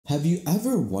Have you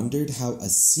ever wondered how a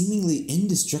seemingly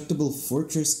indestructible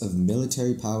fortress of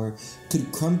military power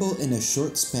could crumble in a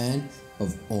short span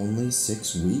of only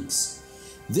 6 weeks?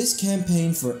 This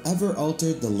campaign forever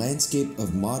altered the landscape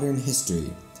of modern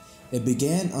history. It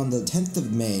began on the 10th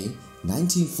of May,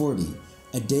 1940,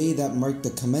 a day that marked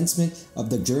the commencement of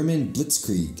the German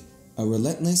Blitzkrieg, a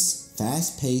relentless,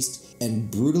 fast-paced,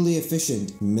 and brutally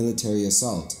efficient military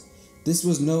assault. This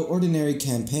was no ordinary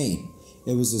campaign.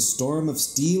 It was a storm of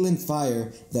steel and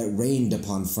fire that rained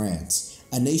upon France,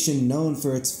 a nation known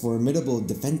for its formidable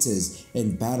defenses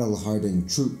and battle-hardened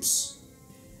troops.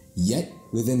 Yet,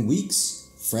 within weeks,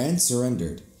 France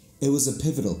surrendered. It was a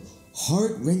pivotal,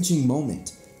 heart-wrenching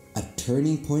moment, a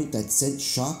turning point that sent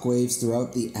shockwaves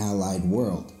throughout the Allied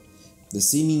world. The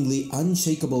seemingly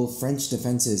unshakable French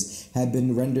defenses had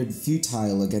been rendered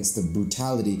futile against the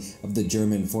brutality of the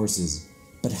German forces.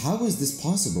 But how was this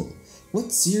possible?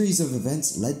 What series of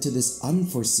events led to this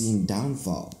unforeseen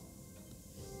downfall?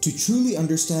 To truly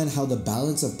understand how the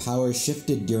balance of power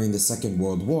shifted during the Second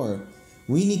World War,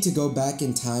 we need to go back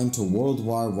in time to World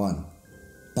War I.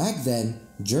 Back then,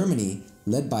 Germany,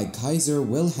 led by Kaiser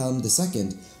Wilhelm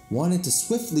II, wanted to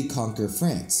swiftly conquer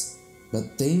France,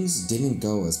 but things didn't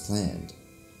go as planned.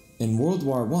 In World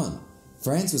War I,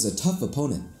 France was a tough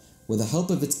opponent. With the help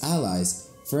of its allies,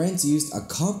 France used a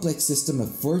complex system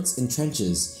of forts and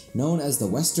trenches known as the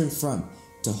Western Front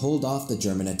to hold off the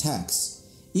German attacks.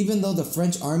 Even though the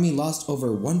French army lost over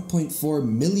 1.4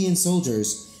 million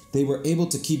soldiers, they were able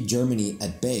to keep Germany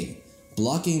at bay,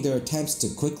 blocking their attempts to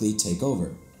quickly take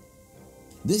over.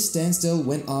 This standstill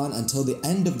went on until the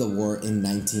end of the war in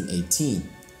 1918.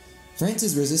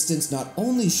 France's resistance not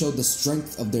only showed the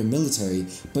strength of their military,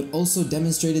 but also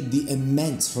demonstrated the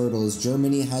immense hurdles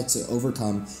Germany had to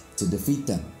overcome to defeat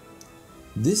them.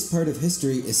 This part of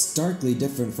history is starkly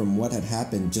different from what had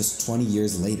happened just 20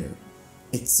 years later.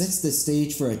 It sets the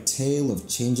stage for a tale of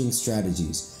changing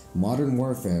strategies, modern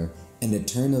warfare, and a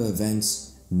turn of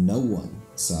events no one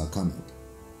saw coming.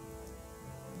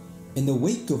 In the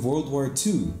wake of World War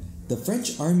II, the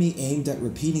French army aimed at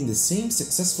repeating the same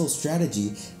successful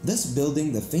strategy, thus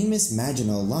building the famous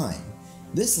Maginot Line.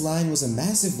 This line was a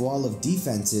massive wall of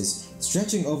defenses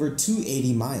stretching over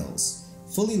 280 miles,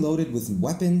 fully loaded with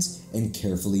weapons and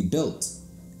carefully built.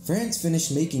 France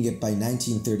finished making it by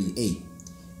 1938.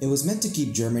 It was meant to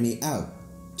keep Germany out,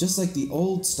 just like the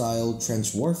old-style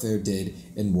trench warfare did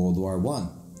in World War I.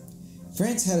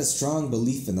 France had a strong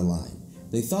belief in the line.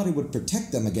 They thought it would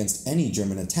protect them against any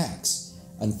German attacks.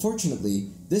 Unfortunately,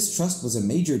 this trust was a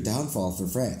major downfall for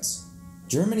France.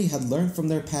 Germany had learned from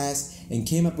their past and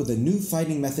came up with a new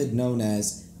fighting method known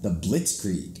as the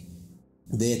Blitzkrieg.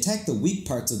 They attacked the weak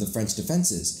parts of the French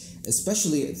defenses,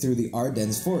 especially through the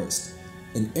Ardennes forest,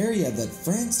 an area that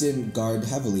France didn't guard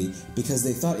heavily because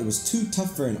they thought it was too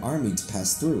tough for an army to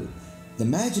pass through. The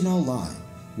Maginot Line,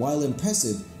 while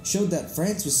impressive, showed that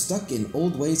France was stuck in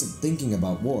old ways of thinking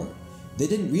about war. They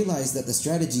didn't realize that the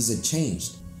strategies had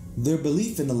changed. Their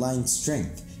belief in the line's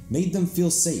strength made them feel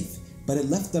safe, but it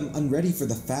left them unready for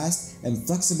the fast and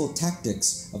flexible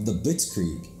tactics of the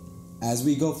Blitzkrieg. As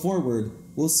we go forward,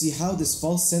 we'll see how this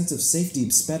false sense of safety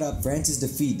sped up France's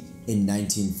defeat in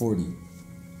 1940.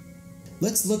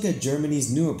 Let's look at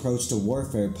Germany's new approach to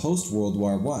warfare post-World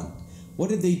War I. What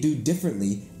did they do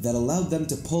differently that allowed them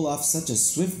to pull off such a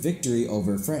swift victory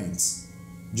over France?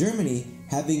 Germany,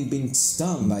 having been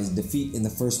stung by defeat in the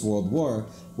First World War,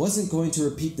 wasn't going to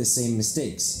repeat the same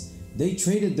mistakes. They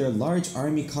traded their large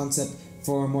army concept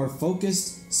for a more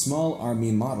focused, small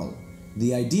army model.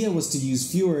 The idea was to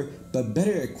use fewer but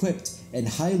better equipped and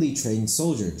highly trained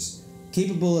soldiers,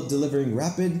 capable of delivering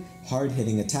rapid,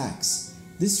 hard-hitting attacks.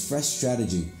 This fresh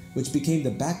strategy, which became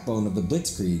the backbone of the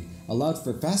Blitzkrieg, allowed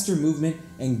for faster movement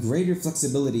and greater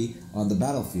flexibility on the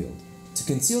battlefield. To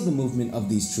conceal the movement of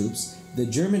these troops, the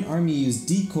German army used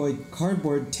decoyed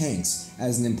cardboard tanks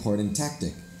as an important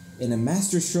tactic. In a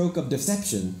masterstroke of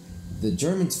deception, the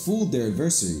Germans fooled their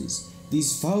adversaries.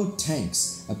 These faux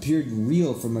tanks appeared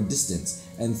real from a distance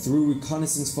and through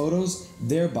reconnaissance photos,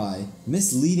 thereby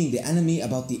misleading the enemy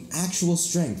about the actual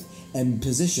strength and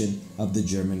position of the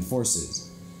German forces.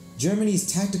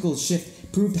 Germany's tactical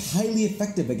shift proved highly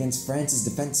effective against France's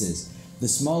defenses. The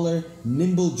smaller,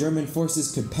 nimble German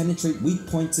forces could penetrate weak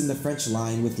points in the French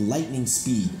line with lightning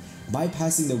speed,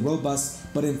 bypassing the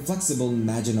robust but inflexible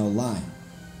Maginot Line.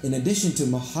 In addition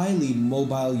to highly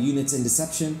mobile units and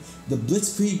deception, the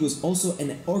Blitzkrieg was also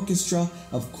an orchestra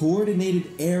of coordinated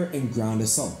air and ground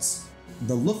assaults.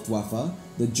 The Luftwaffe,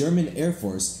 the German Air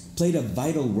Force, played a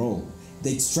vital role.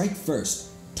 They'd strike first,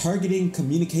 targeting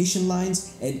communication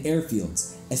lines and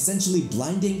airfields, essentially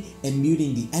blinding and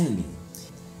muting the enemy.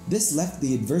 This left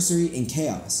the adversary in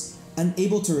chaos,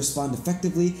 unable to respond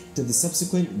effectively to the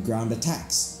subsequent ground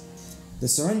attacks. The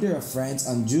surrender of France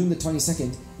on June the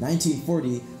 22nd,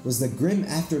 1940 was the grim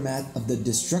aftermath of the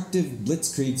destructive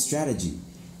Blitzkrieg strategy.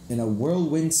 In a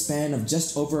whirlwind span of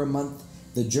just over a month,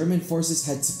 the German forces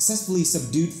had successfully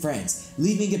subdued France,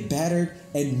 leaving it battered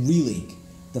and reeling.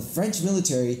 The French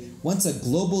military, once a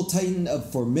global titan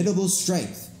of formidable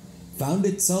strength, found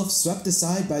itself swept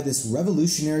aside by this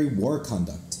revolutionary war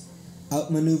conduct.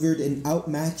 Outmaneuvered and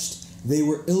outmatched, they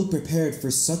were ill-prepared for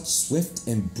such swift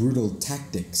and brutal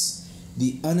tactics.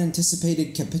 The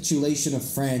unanticipated capitulation of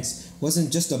France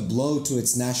wasn't just a blow to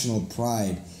its national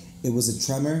pride, it was a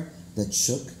tremor that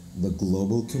shook the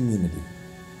global community.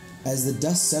 As the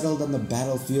dust settled on the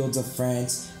battlefields of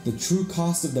France, the true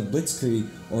cost of the Blitzkrieg,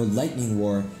 or lightning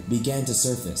war, began to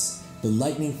surface. The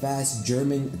lightning-fast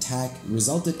German attack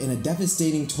resulted in a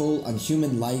devastating toll on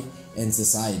human life and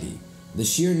society. The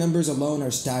sheer numbers alone are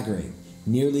staggering.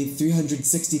 Nearly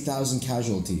 360,000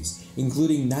 casualties,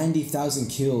 including 90,000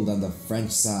 killed on the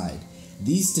French side.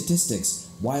 These statistics,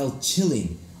 while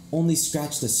chilling, only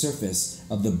scratch the surface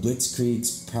of the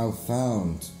Blitzkrieg's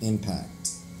profound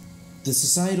impact. The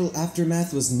societal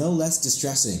aftermath was no less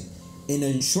distressing. In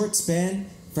a short span,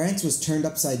 France was turned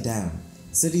upside down.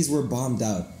 Cities were bombed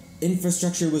out,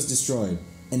 infrastructure was destroyed,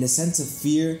 and a sense of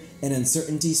fear and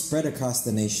uncertainty spread across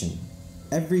the nation.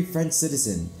 Every French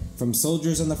citizen, from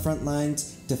soldiers on the front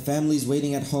lines to families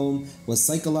waiting at home, was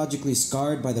psychologically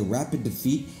scarred by the rapid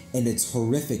defeat and its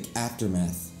horrific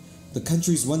aftermath. The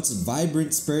country's once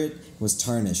vibrant spirit was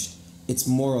tarnished, its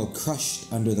morale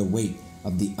crushed under the weight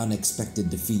of the unexpected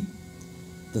defeat.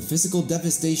 The physical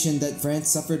devastation that France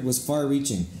suffered was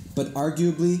far-reaching, but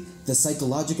arguably, the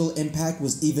psychological impact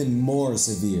was even more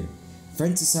severe.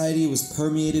 French society was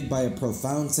permeated by a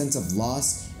profound sense of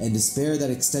loss and despair that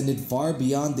extended far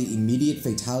beyond the immediate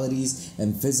fatalities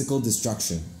and physical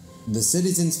destruction. The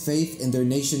citizens' faith in their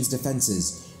nation's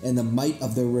defenses and the might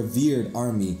of their revered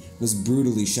army was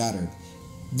brutally shattered.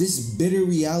 This bitter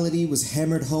reality was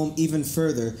hammered home even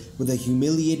further with a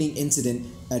humiliating incident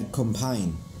at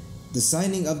Compiègne. The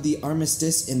signing of the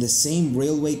armistice in the same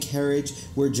railway carriage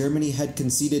where Germany had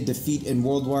conceded defeat in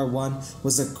World War I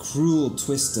was a cruel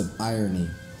twist of irony.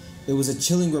 It was a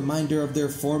chilling reminder of their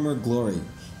former glory,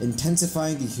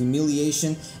 intensifying the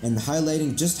humiliation and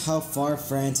highlighting just how far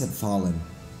France had fallen.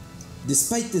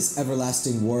 Despite this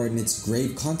everlasting war and its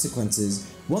grave consequences,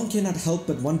 one cannot help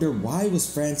but wonder why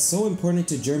was France so important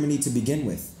to Germany to begin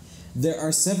with. There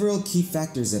are several key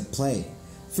factors at play.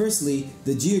 Firstly,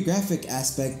 the geographic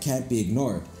aspect can't be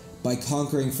ignored. By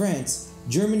conquering France,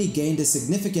 Germany gained a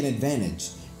significant advantage.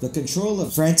 The control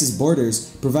of France's borders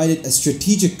provided a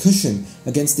strategic cushion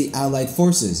against the Allied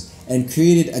forces and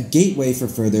created a gateway for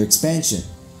further expansion.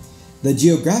 The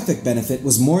geographic benefit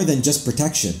was more than just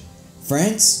protection.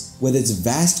 France, with its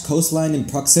vast coastline and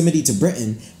proximity to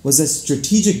Britain, was a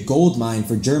strategic goldmine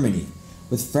for Germany.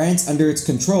 With France under its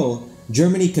control,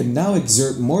 Germany could now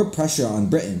exert more pressure on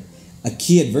Britain, a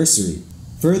key adversary,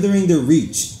 furthering the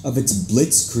reach of its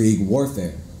Blitzkrieg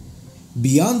warfare.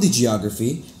 Beyond the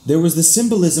geography, there was the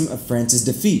symbolism of France's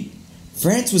defeat.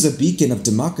 France was a beacon of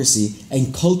democracy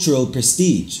and cultural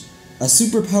prestige. A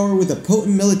superpower with a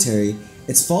potent military,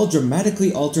 its fall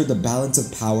dramatically altered the balance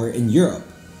of power in Europe,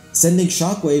 sending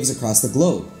shockwaves across the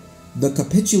globe. The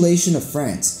capitulation of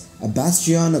France, a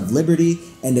bastion of liberty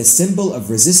and a symbol of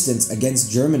resistance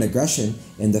against German aggression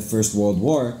in the First World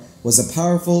War, was a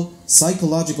powerful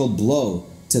psychological blow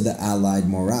to the Allied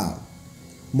morale.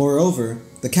 Moreover,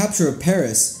 the capture of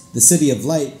Paris, the City of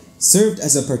Light, served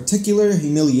as a particular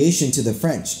humiliation to the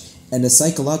French and a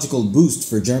psychological boost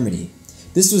for Germany.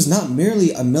 This was not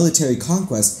merely a military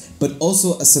conquest, but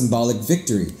also a symbolic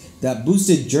victory that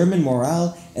boosted German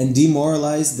morale and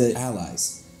demoralized the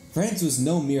Allies. France was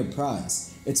no mere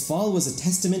prize. Its fall was a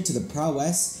testament to the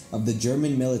prowess of the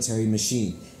German military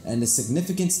machine and a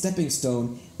significant stepping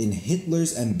stone in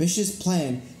Hitler's ambitious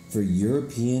plan for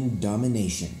European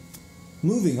domination.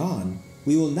 Moving on,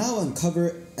 we will now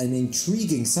uncover an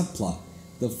intriguing subplot,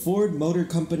 the Ford Motor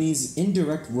Company's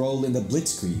indirect role in the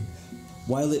Blitzkrieg.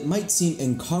 While it might seem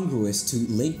incongruous to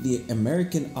link the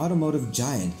American automotive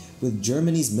giant with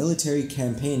Germany's military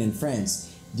campaign in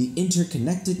France, the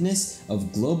interconnectedness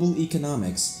of global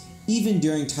economics, even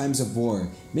during times of war,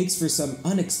 makes for some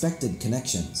unexpected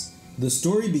connections. The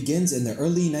story begins in the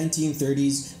early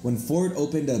 1930s when Ford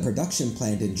opened a production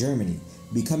plant in Germany,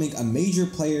 becoming a major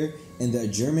player in the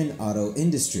German auto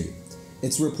industry.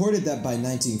 It's reported that by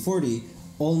 1940,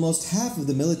 almost half of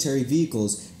the military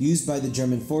vehicles used by the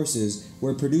German forces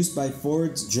were produced by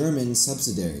Ford's German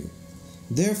subsidiary.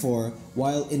 Therefore,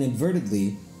 while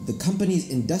inadvertently, the company's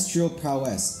industrial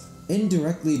prowess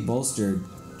indirectly bolstered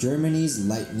Germany's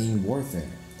lightning warfare.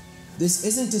 This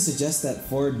isn't to suggest that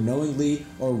Ford knowingly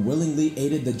or willingly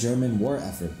aided the German war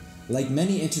effort. Like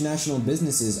many international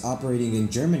businesses operating in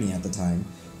Germany at the time,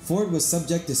 Ford was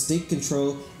subject to state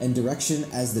control and direction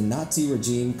as the Nazi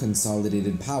regime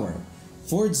consolidated power.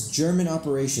 Ford's German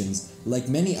operations, like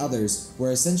many others,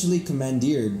 were essentially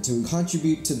commandeered to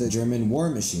contribute to the German war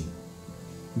machine.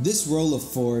 This role of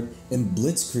Ford in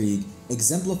Blitzkrieg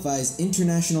exemplifies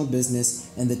international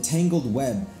business and the tangled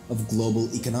web of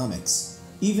global economics.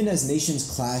 Even as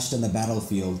nations clashed on the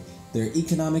battlefield, their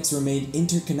economics remained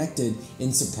interconnected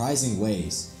in surprising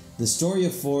ways. The story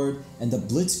of Ford and the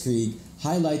Blitzkrieg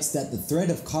highlights that the thread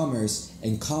of commerce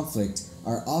and conflict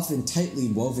are often tightly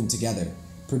woven together,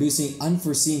 producing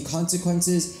unforeseen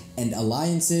consequences and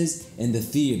alliances in the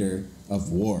theater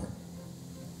of war.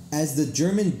 As the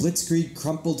German Blitzkrieg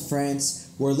crumpled France,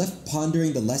 we're left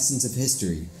pondering the lessons of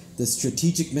history, the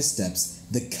strategic missteps,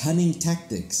 the cunning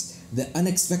tactics, the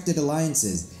unexpected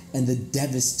alliances, and the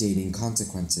devastating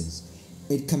consequences.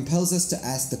 It compels us to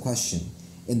ask the question,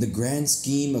 in the grand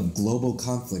scheme of global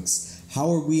conflicts, how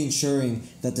are we ensuring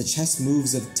that the chess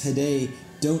moves of today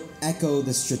don't echo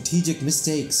the strategic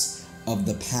mistakes of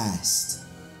the past?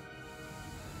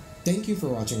 Thank you for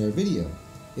watching our video.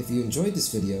 If you enjoyed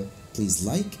this video, please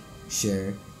like,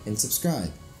 share, and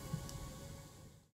subscribe.